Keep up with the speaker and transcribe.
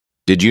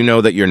Did you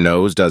know that your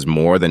nose does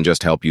more than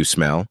just help you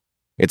smell?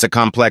 It's a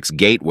complex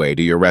gateway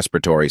to your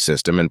respiratory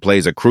system and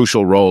plays a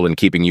crucial role in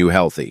keeping you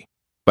healthy.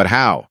 But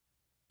how?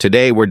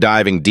 Today, we're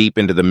diving deep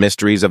into the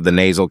mysteries of the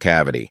nasal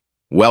cavity.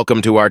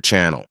 Welcome to our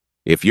channel.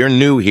 If you're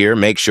new here,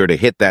 make sure to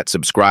hit that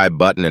subscribe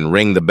button and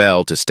ring the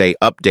bell to stay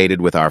updated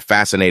with our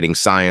fascinating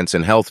science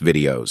and health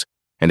videos.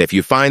 And if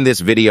you find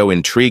this video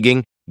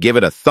intriguing, give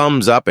it a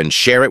thumbs up and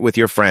share it with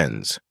your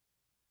friends.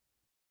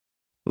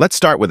 Let's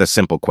start with a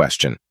simple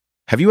question.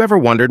 Have you ever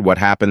wondered what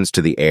happens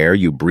to the air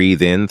you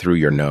breathe in through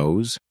your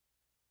nose?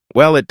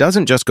 Well, it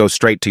doesn't just go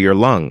straight to your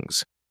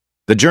lungs.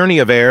 The journey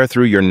of air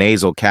through your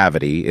nasal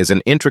cavity is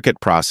an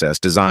intricate process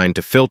designed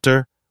to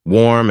filter,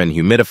 warm, and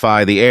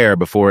humidify the air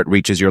before it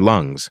reaches your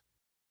lungs.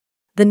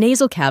 The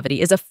nasal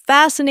cavity is a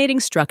fascinating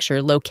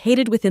structure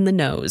located within the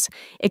nose,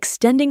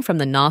 extending from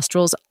the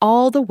nostrils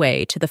all the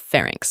way to the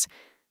pharynx.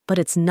 But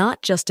it's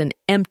not just an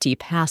empty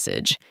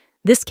passage.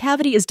 This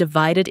cavity is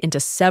divided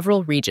into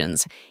several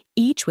regions,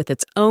 each with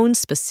its own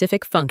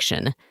specific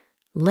function.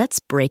 Let's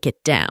break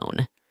it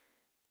down.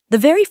 The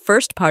very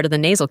first part of the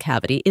nasal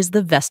cavity is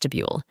the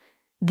vestibule.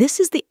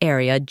 This is the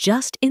area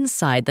just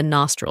inside the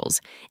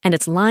nostrils, and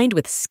it's lined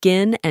with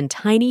skin and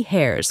tiny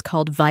hairs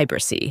called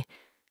vibrissae.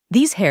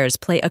 These hairs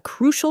play a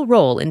crucial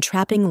role in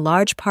trapping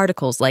large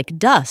particles like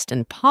dust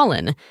and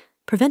pollen,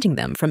 preventing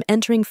them from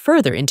entering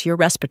further into your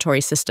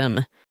respiratory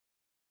system.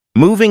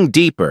 Moving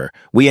deeper,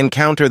 we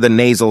encounter the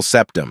nasal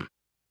septum.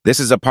 This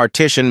is a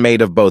partition made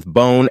of both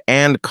bone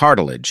and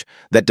cartilage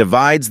that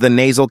divides the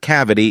nasal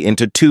cavity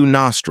into two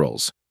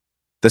nostrils.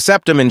 The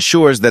septum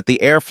ensures that the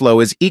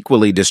airflow is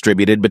equally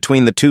distributed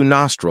between the two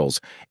nostrils,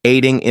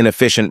 aiding in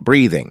efficient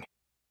breathing.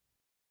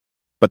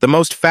 But the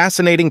most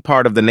fascinating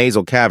part of the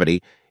nasal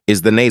cavity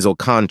is the nasal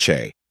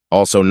conchae,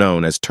 also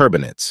known as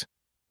turbinates.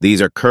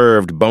 These are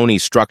curved, bony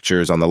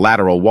structures on the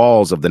lateral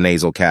walls of the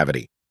nasal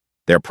cavity.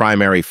 Their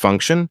primary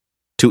function?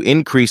 To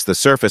increase the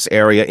surface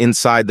area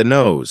inside the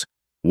nose.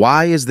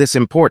 Why is this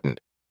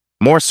important?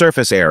 More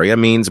surface area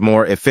means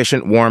more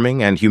efficient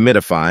warming and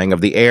humidifying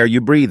of the air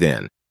you breathe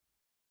in.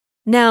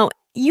 Now,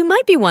 you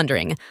might be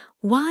wondering,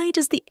 why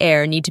does the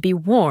air need to be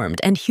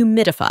warmed and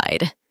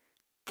humidified?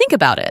 Think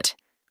about it.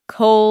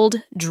 Cold,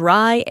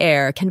 dry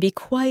air can be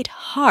quite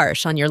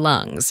harsh on your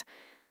lungs.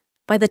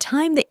 By the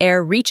time the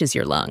air reaches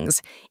your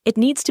lungs, it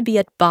needs to be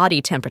at body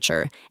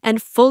temperature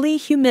and fully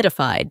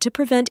humidified to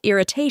prevent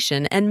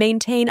irritation and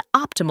maintain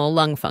optimal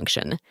lung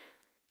function.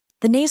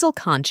 The nasal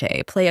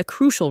conchae play a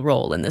crucial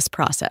role in this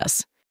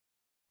process.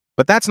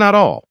 But that's not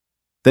all.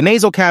 The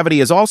nasal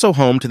cavity is also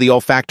home to the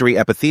olfactory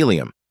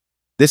epithelium.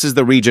 This is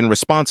the region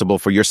responsible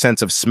for your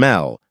sense of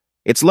smell.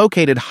 It's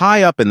located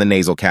high up in the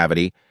nasal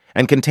cavity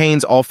and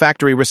contains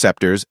olfactory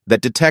receptors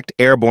that detect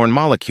airborne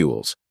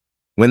molecules.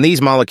 When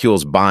these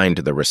molecules bind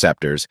to the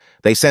receptors,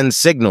 they send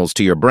signals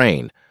to your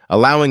brain,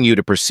 allowing you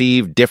to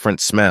perceive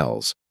different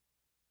smells.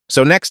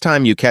 So next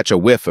time you catch a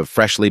whiff of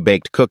freshly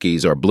baked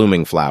cookies or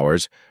blooming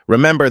flowers,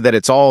 remember that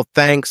it's all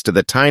thanks to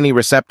the tiny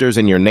receptors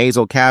in your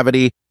nasal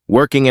cavity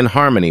working in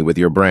harmony with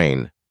your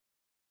brain.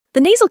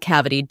 The nasal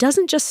cavity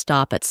doesn't just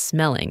stop at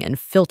smelling and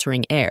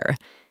filtering air.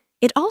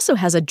 It also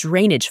has a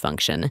drainage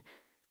function.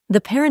 The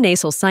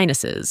paranasal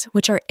sinuses,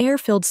 which are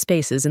air-filled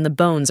spaces in the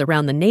bones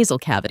around the nasal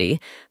cavity,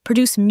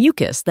 produce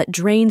mucus that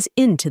drains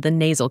into the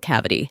nasal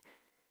cavity.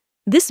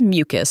 This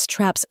mucus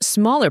traps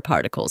smaller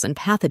particles and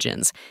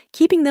pathogens,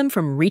 keeping them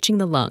from reaching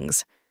the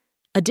lungs.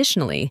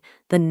 Additionally,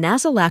 the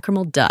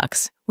nasolacrimal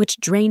ducts,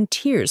 which drain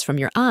tears from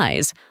your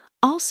eyes,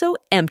 also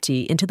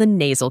empty into the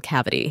nasal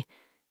cavity.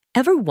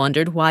 Ever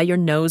wondered why your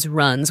nose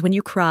runs when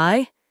you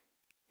cry?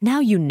 Now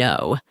you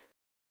know.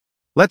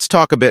 Let's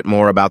talk a bit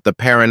more about the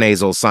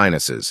paranasal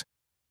sinuses.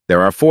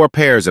 There are 4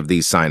 pairs of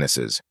these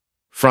sinuses: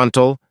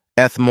 frontal,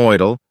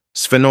 ethmoidal,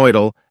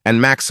 sphenoidal,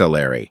 and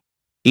maxillary.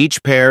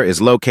 Each pair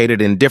is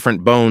located in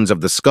different bones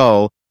of the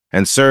skull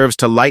and serves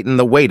to lighten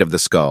the weight of the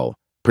skull,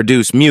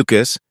 produce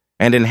mucus,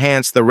 and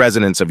enhance the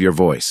resonance of your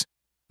voice.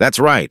 That's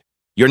right,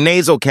 your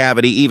nasal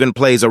cavity even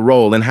plays a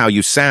role in how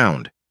you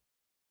sound.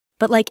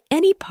 But like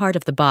any part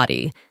of the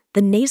body,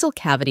 the nasal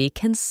cavity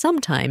can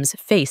sometimes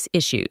face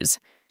issues.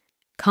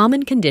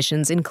 Common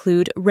conditions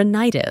include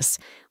rhinitis,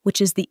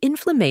 which is the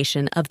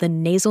inflammation of the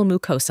nasal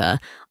mucosa,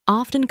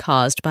 often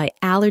caused by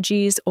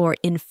allergies or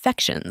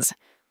infections.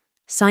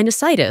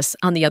 Sinusitis,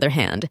 on the other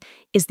hand,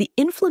 is the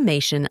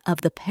inflammation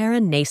of the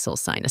paranasal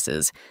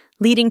sinuses,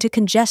 leading to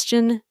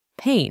congestion,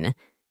 pain,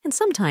 and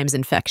sometimes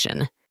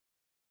infection.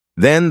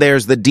 Then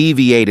there's the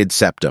deviated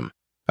septum,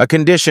 a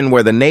condition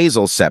where the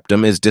nasal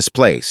septum is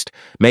displaced,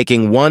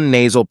 making one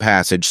nasal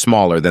passage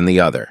smaller than the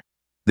other.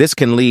 This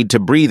can lead to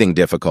breathing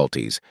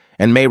difficulties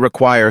and may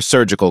require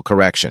surgical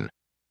correction.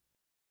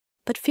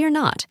 But fear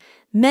not,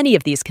 many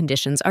of these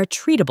conditions are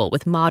treatable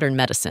with modern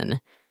medicine.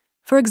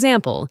 For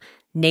example,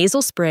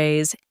 nasal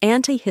sprays,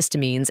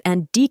 antihistamines,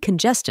 and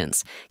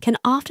decongestants can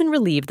often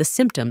relieve the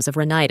symptoms of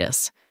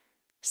rhinitis.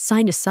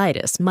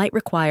 Sinusitis might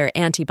require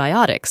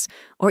antibiotics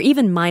or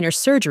even minor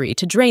surgery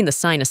to drain the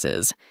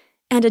sinuses,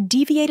 and a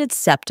deviated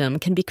septum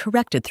can be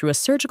corrected through a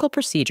surgical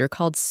procedure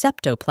called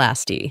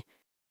septoplasty.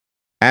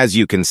 As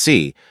you can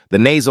see, the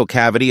nasal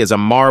cavity is a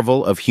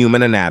marvel of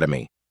human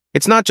anatomy.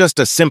 It's not just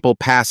a simple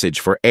passage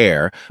for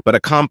air, but a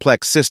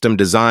complex system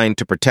designed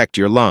to protect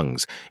your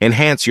lungs,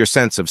 enhance your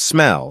sense of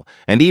smell,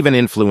 and even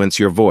influence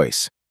your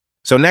voice.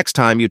 So next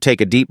time you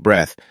take a deep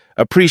breath,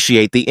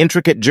 appreciate the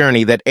intricate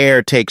journey that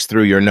air takes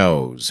through your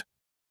nose.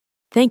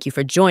 Thank you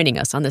for joining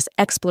us on this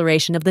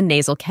exploration of the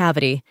nasal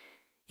cavity.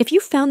 If you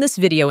found this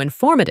video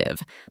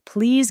informative,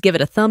 please give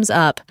it a thumbs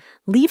up,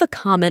 leave a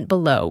comment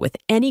below with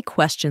any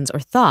questions or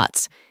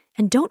thoughts,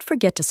 and don't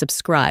forget to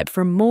subscribe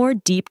for more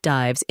deep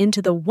dives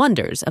into the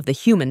wonders of the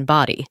human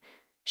body.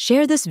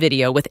 Share this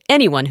video with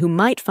anyone who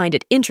might find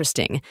it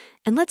interesting,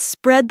 and let's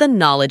spread the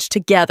knowledge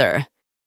together.